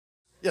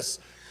Yes.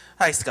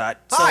 Hi, Scott.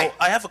 Hi. So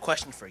I have a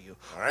question for you.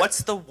 All right.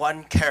 What's the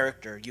one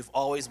character you've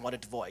always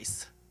wanted to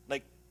voice?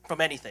 Like,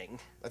 from anything?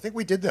 I think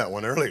we did that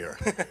one earlier.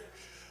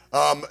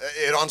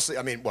 It honestly,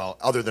 I mean, well,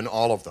 other than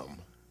all of them,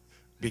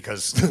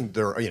 because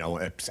they're, you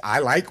know, I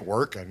like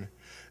working.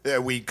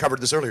 We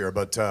covered this earlier,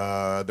 but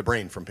the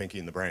Brain from Pinky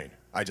and the Brain.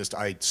 I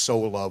so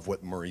love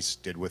what Maurice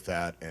did with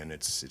that, and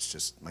it's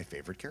just my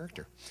favorite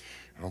character.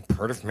 I'm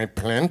part of my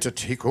plan to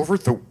take over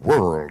the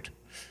world.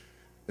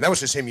 And that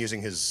was just him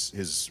using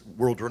his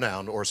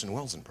world-renowned Orson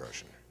Welles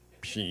impression.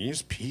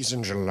 Peas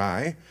in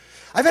July.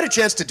 I've had a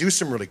chance to do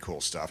some really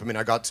cool stuff. I mean,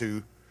 I got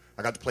to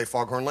play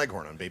Foghorn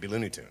Leghorn on Baby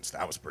Looney Tunes.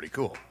 That was pretty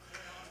cool.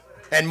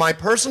 And my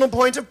personal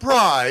point of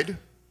pride,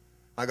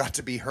 I got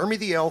to be Hermey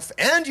the Elf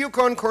and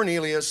Yukon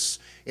Cornelius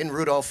in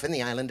Rudolph and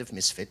the Island of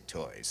Misfit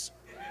Toys.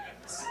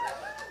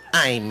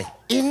 I'm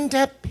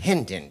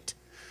independent.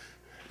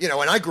 You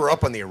know, and I grew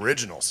up on the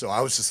original, so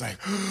I was just like,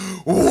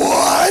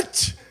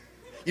 what?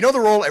 You know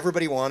the role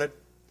everybody wanted?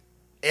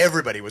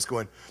 Everybody was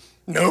going,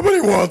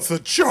 nobody wants a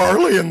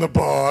Charlie in the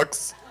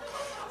box.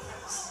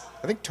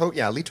 I think,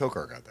 Lee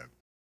Tokar got that.